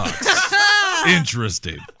Fox.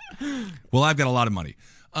 Interesting. Well, I've got a lot of money.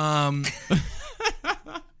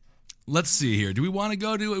 Let's see here. Do we want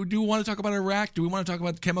to talk about Iraq? Do we want to talk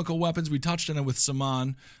about chemical weapons? We touched on it with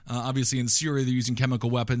Saman. Obviously, in Syria, they're using chemical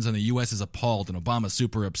weapons, and the U.S. is appalled, and Obama's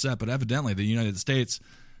super upset. But evidently, the United States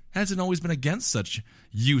hasn't always been against such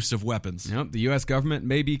use of weapons. Yep, the U.S. government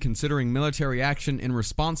may be considering military action in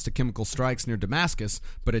response to chemical strikes near Damascus,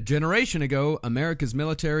 but a generation ago, America's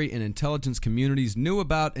military and intelligence communities knew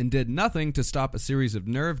about and did nothing to stop a series of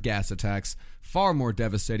nerve gas attacks far more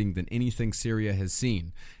devastating than anything Syria has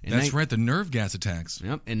seen. That's right, the nerve gas attacks. Yep.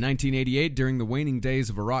 In 1988, during the waning days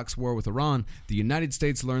of Iraq's war with Iran, the United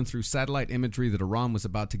States learned through satellite imagery that Iran was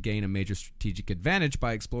about to gain a major strategic advantage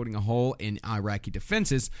by exploiting a hole in Iraqi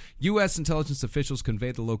defenses. U.S. intelligence officials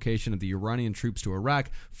conveyed the location of the Iranian troops to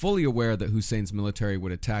Iraq, fully aware that Hussein's military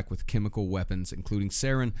would attack with chemical weapons, including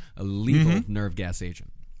sarin, a lethal nerve gas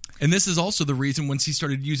agent. And this is also the reason once he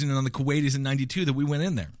started using it on the Kuwaitis in 92 that we went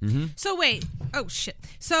in there. Mm-hmm. So wait. Oh, shit.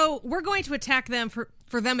 So we're going to attack them for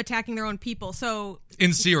them attacking their own people. So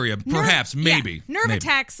in Syria, perhaps, maybe. Yeah, nerve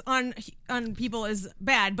attacks on people is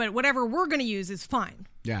bad, but whatever we're going to use is fine.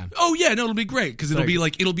 Yeah. Oh, yeah. No, it'll be great because it'll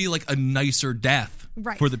be like a nicer death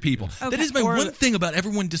for the people. Okay. That is my one thing about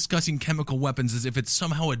everyone discussing chemical weapons is if it's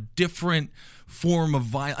somehow a different form of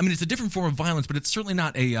violence. I mean, it's a different form of violence, but it's certainly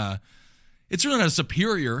not a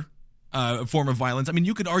superior form of violence. I mean,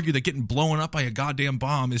 you could argue that getting blown up by a goddamn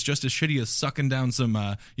bomb is just as shitty as sucking down some,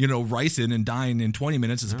 ricin and dying in 20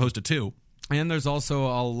 minutes as opposed to 2. And there's also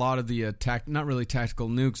a lot of the not really tactical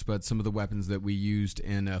nukes, but some of the weapons that we used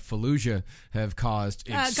in Fallujah have caused.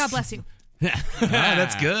 God bless you.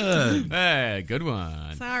 That's good. Hey, good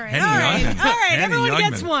one. Sorry. All right. Everyone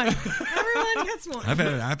gets one. I've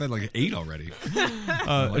had like 8 already.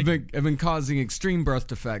 I've been causing extreme birth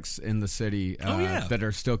defects in the city that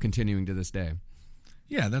are still continuing to this day.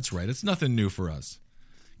 Yeah, that's right. It's nothing new for us.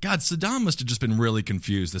 God, Saddam must have just been really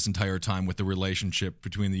confused this entire time with the relationship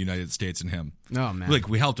between the United States and him. Oh man! Like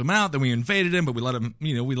we helped him out, then we invaded him, but we let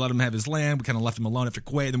him have his land. We kind of left him alone after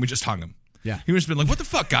Kuwait, then we just hung him. Yeah, he was been like, "What the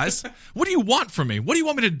fuck, guys? What do you want from me? What do you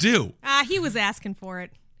want me to do?" He was asking for it.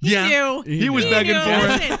 He was begging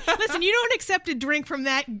for it. Listen, you don't accept a drink from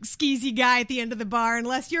that skeezy guy at the end of the bar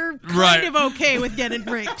unless you're kind of okay with getting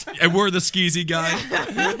raped. And we're the skeezy guy.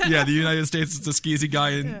 Yeah, the United States is the skeezy guy,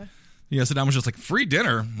 and Saddam was just like, "Free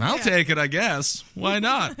dinner? I'll take it, I guess. Why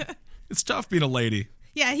not? It's tough being a lady."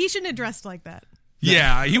 Yeah, he shouldn't have dressed like that.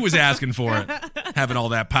 Yeah, he was asking for it. Having all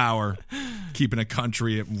that power, keeping a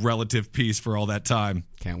country at relative peace for all that time.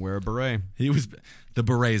 Can't wear a beret. The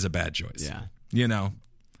beret is a bad choice. Yeah. You know,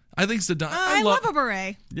 I think Saddam. I love a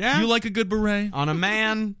beret. Yeah. You like a good beret? On a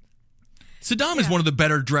man. Saddam is one of the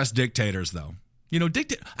better dressed dictators, though. You know,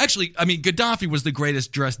 Gaddafi was the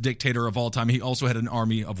greatest dressed dictator of all time. He also had an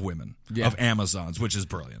army of women, of Amazons, which is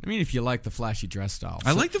brilliant. I mean, if you like the flashy dress style.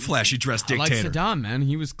 I like the flashy dress dictator. I like Saddam, man.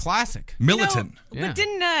 He was classic. Militant. But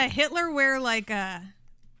didn't Hitler wear, like,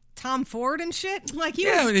 Tom Ford and shit? Like he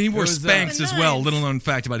he wore Spanx as well. Little known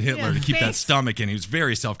fact about Hitler, to keep that stomach in. He was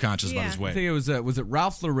very self-conscious about his weight. I think it was it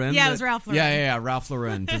Ralph Lauren? Yeah, it was Ralph Lauren. Yeah, Ralph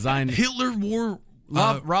Lauren designed. Hitler wore...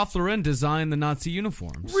 Ralph Lauren designed the Nazi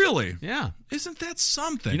uniforms. Really? Yeah. Isn't that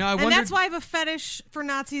something? You know, and that's why I have a fetish for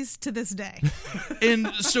Nazis to this day. And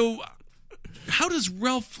so, how does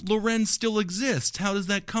Ralph Lauren still exist? How does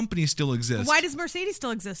that company still exist? Why does Mercedes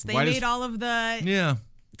still exist? They made all of the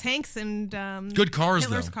tanks and good cars,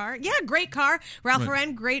 Hitler's though. car. Yeah, great car. Ralph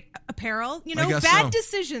Lauren, great apparel. You know, guess bad so.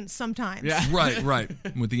 decisions sometimes. Yeah. Right.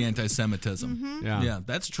 With the anti-Semitism. Mm-hmm. Yeah,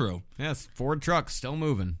 that's true. Yes, Ford trucks still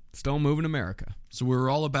moving America. So we were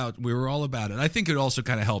all about it. I think it also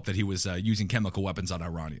kind of helped that he was using chemical weapons on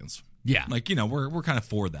Iranians. Yeah, like we're kind of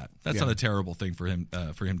for that. That's not a terrible thing for him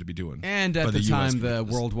to be doing. And at the time, the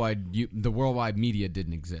worldwide media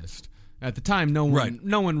didn't exist. At the time, no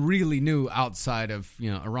one really knew outside of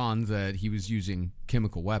Iran that he was using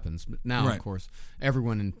chemical weapons. But now, of course,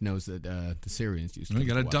 everyone knows that the Syrians used. You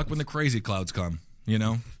got to duck when the crazy clouds come.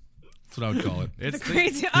 That's what I would call it. It's the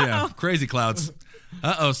crazy. Crazy clouds.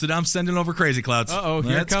 Saddam's sending over crazy clouds.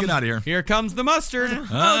 Let's get out of here. Here comes the mustard.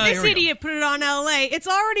 This idiot put it on L.A. It's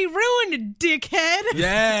already ruined, dickhead.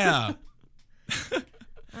 Yeah.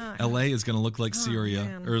 L.A. is going to look like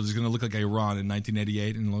Syria, or is going to look like Iran in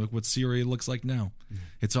 1988, and look what Syria looks like now.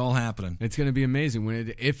 It's all happening. It's going to be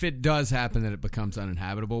amazing if it does happen that it becomes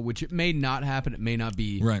uninhabitable, which it may not happen. It may not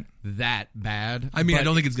be that bad. I mean, I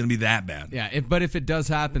don't think it's going to be that bad. Yeah, but if it does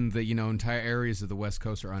happen that entire areas of the West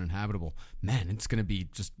Coast are uninhabitable, man, it's going to be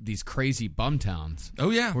just these crazy bum towns. Oh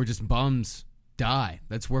yeah, where just bums die.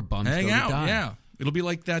 That's where bums hang go out. To die. Yeah, it'll be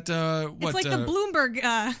like that. It's like the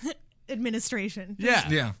Bloomberg administration.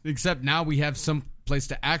 Yeah. Except now we have some place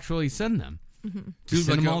to actually send them. Mm-hmm. Dude,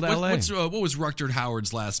 send them all to LA. What was Rutger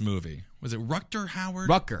Hauer's last movie? Was it Rutger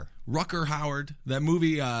Hauer? Rucker Howard. That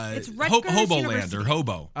movie. It's Hoboland or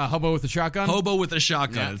Hobo. Hobo with a shotgun. Hobo with a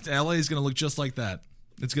shotgun. Yeah. LA is going to look just like that.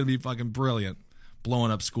 It's going to be fucking brilliant.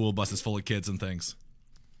 Blowing up school buses full of kids and things.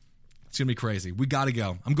 It's going to be crazy. We got to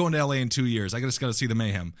go. I'm going to LA in 2 years. I just got to see the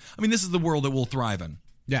mayhem. I mean, this is the world that we'll thrive in.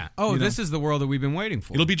 Yeah. Oh, this is the world that we've been waiting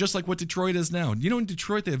for. It'll be just like what Detroit is now. In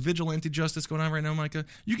Detroit, they have vigilante justice going on right now, Micah.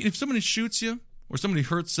 If somebody shoots you or somebody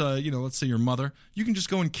hurts, let's say your mother, you can just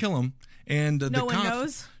go and kill them. And no one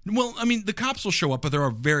knows? Well, I mean, the cops will show up, but there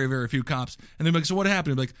are very, very few cops. And they're like, so what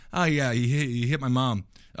happened? They're like, oh, yeah, he hit my mom.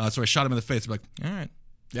 So I shot him in the face. They're like, all right.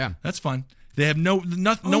 Yeah. That's fine. They have no one.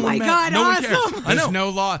 Oh my God! No awesome. one cares. I know. There's no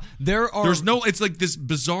law. There's no. It's like this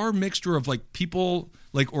bizarre mixture of like people,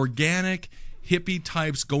 like organic hippie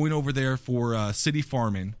types going over there for city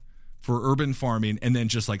farming, for urban farming, and then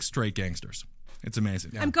just like straight gangsters. It's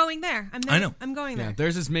amazing. Yeah. I'm going there. I know. I'm going there.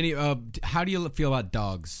 There's as many. How do you feel about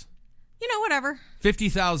dogs? Whatever.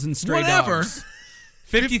 50,000 stray dogs.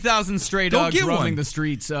 50,000 stray dogs roaming the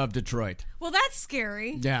streets of Detroit. Well, that's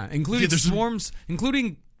scary. Yeah,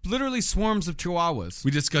 including literally swarms of chihuahuas. We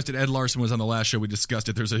discussed it. Ed Larson was on the last show. We discussed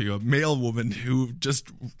it. There's a male woman who just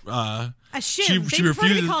a shim. They prefer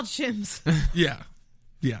to be called shims.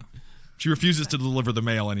 Yeah. She refuses to deliver the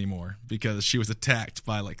mail anymore because she was attacked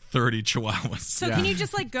by like 30 chihuahuas. So can you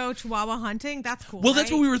just like go chihuahua hunting? That's cool. Well,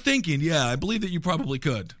 that's what we were thinking. Yeah, I believe that you probably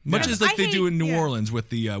could. Much as like they do in New Orleans with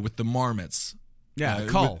the marmots. Yeah, a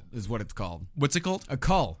cull is what it's called. What's it called? A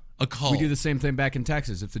cull. A cull. We do the same thing back in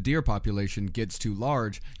Texas. If the deer population gets too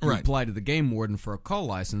large, you apply to the game warden for a cull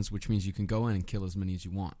license, which means you can go in and kill as many as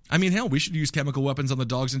you want. I mean, hell, we should use chemical weapons on the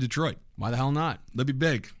dogs in Detroit. Why the hell not? That'd be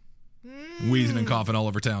big. Wheezing and coughing all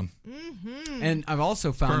over town. Mm-hmm. And I've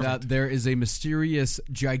also found out there is a mysterious,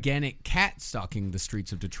 gigantic cat stalking the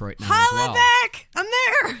streets of Detroit now as well. Back! I'm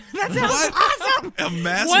there! That sounds awesome! A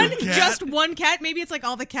massive cat? Just one cat? Maybe it's like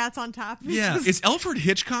all the cats on top. Yeah. Is Alfred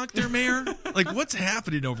Hitchcock their mayor? Like, what's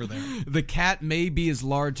happening over there? The cat may be as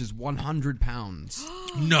large as 100 pounds.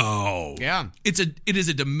 No. Yeah. It is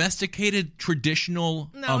a domesticated, traditional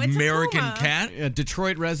American cat?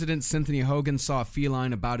 Detroit resident Cynthia Hogan saw a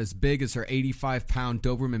feline about as big as her 85-pound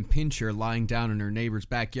Doberman Pinscher lying down in her neighbor's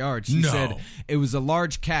backyard. She said it was a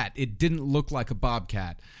large cat. It didn't look like a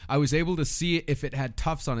bobcat. I was able to see it if it had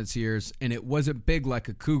tufts on its ears, and it wasn't big like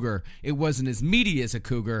a cougar. It wasn't as meaty as a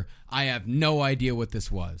cougar. I have no idea what this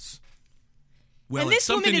was. Well, and this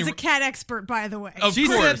woman is a cat expert, by the way. Of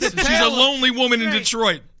course. She's a lonely woman in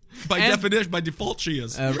Detroit. By definition, by default, she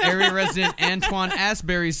is. Area resident Antoine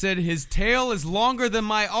Asbury said his tail is longer than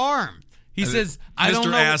my arm. He says, I don't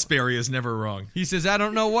know. Mr. Asbury is never wrong. He says, I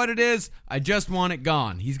don't know what it is. I just want it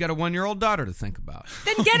gone. He's got a 1-year-old daughter to think about.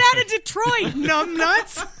 Then get out of Detroit,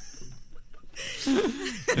 numbnuts.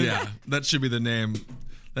 Yeah, that should be the name.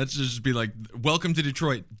 That should just be like, welcome to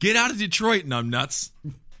Detroit. Get out of Detroit, numbnuts.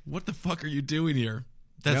 What the fuck are you doing here?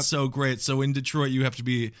 That's so great. So in Detroit, you have to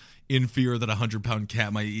be in fear that a 100-pound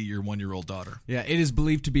cat might eat your 1-year-old daughter. Yeah, it is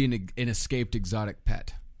believed to be an escaped exotic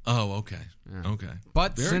pet. Oh, okay. Yeah. Okay.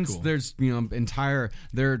 But since there's entire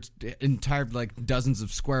like dozens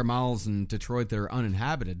of square miles in Detroit that are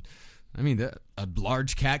uninhabited, I mean, a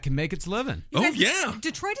large cat can make its living.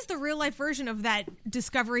 Detroit is the real life version of that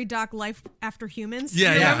Discovery doc Life After Humans.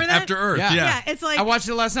 Yeah, you remember that? After Earth. Yeah, it's like I watched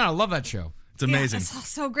it last night. I love that show. It's amazing. It's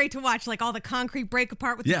so great to watch. Like all the concrete break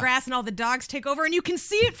apart with the grass, and all the dogs take over, and you can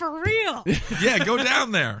see it for real. Yeah, go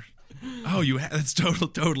down there. Oh, that's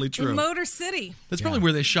totally true. In Motor City. That's probably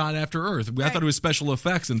where they shot After Earth. I thought it was special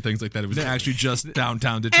effects and things like that. It was actually just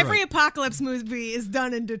downtown Detroit. Every apocalypse movie is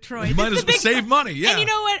done in Detroit. You might as well save money, yeah. And you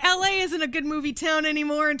know what? LA isn't a good movie town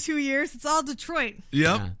anymore in 2 years. It's all Detroit.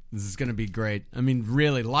 Yep. Yeah, this is going to be great. I mean,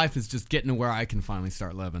 really, life is just getting to where I can finally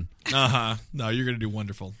start living. Uh-huh. No, you're going to do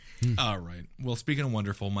wonderful. All right. Well, speaking of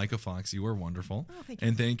wonderful, Micah Fox, you are wonderful. Oh, thank you.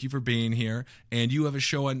 And thank you for being here. And you have a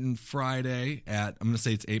show on Friday at, I'm going to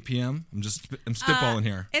say it's 8 p.m. I'm spitballing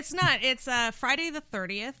here. It's not. It's Friday the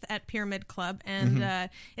 30th at Pyramid Club.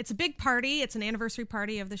 And it's a big party. It's an anniversary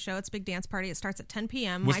party of the show. It's a big dance party. It starts at 10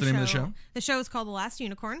 p.m. What's the name of the show? The show is called The Last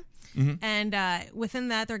Unicorn. And within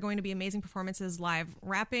that, there are going to be amazing performances, live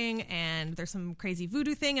rapping, and there's some crazy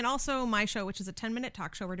voodoo thing. And also my show, which is a 10-minute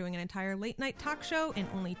talk show. We're doing an entire late-night talk show in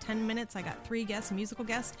only 10 minutes. I got 3 guests, a musical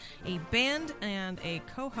guest, a band, and a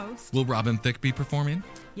co-host. Will Robin Thicke be performing?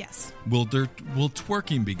 Yes. Will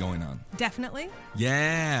twerking be going on? Definitely.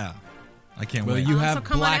 Yeah. I can't Well, wait. you have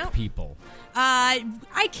come on black out. people.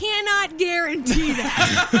 I cannot guarantee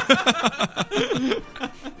that.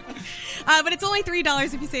 But it's only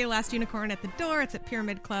 $3 if you say Last Unicorn at the door. It's at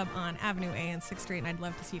Pyramid Club on Avenue A and 6th Street, and I'd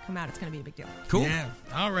love to see you come out. It's going to be a big deal. Cool. Yeah.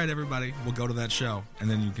 All right, everybody. We'll go to that show, and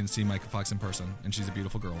then you can see Micah Fox in person, and she's a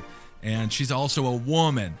beautiful girl. And she's also a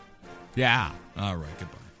woman. Yeah. All right,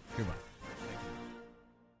 goodbye. Goodbye.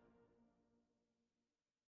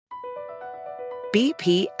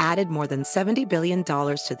 BP added more than $70 billion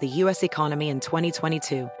to the U.S. economy in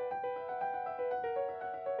 2022.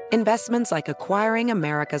 Investments like acquiring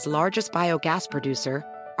America's largest biogas producer,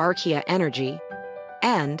 Archaea Energy,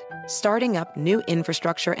 and starting up new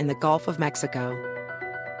infrastructure in the Gulf of Mexico.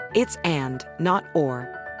 It's and, not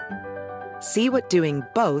or. See what doing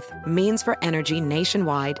both means for energy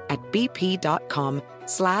nationwide at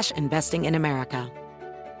bp.com/investing in America.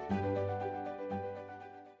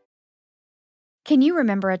 Can you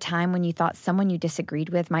remember a time when you thought someone you disagreed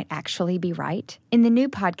with might actually be right? In the new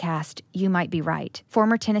podcast, You Might Be Right,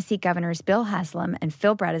 former Tennessee Governors Bill Haslam and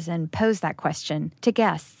Phil Bredesen pose that question to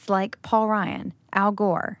guests like Paul Ryan, Al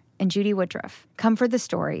Gore, and Judy Woodruff. Come for the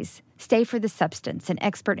stories, stay for the substance and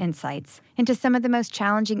expert insights into some of the most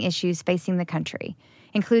challenging issues facing the country,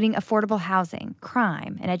 including affordable housing,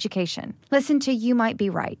 crime, and education. Listen to You Might Be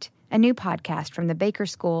Right, a new podcast from the Baker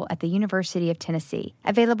School at the University of Tennessee,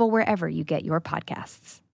 available wherever you get your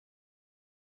podcasts.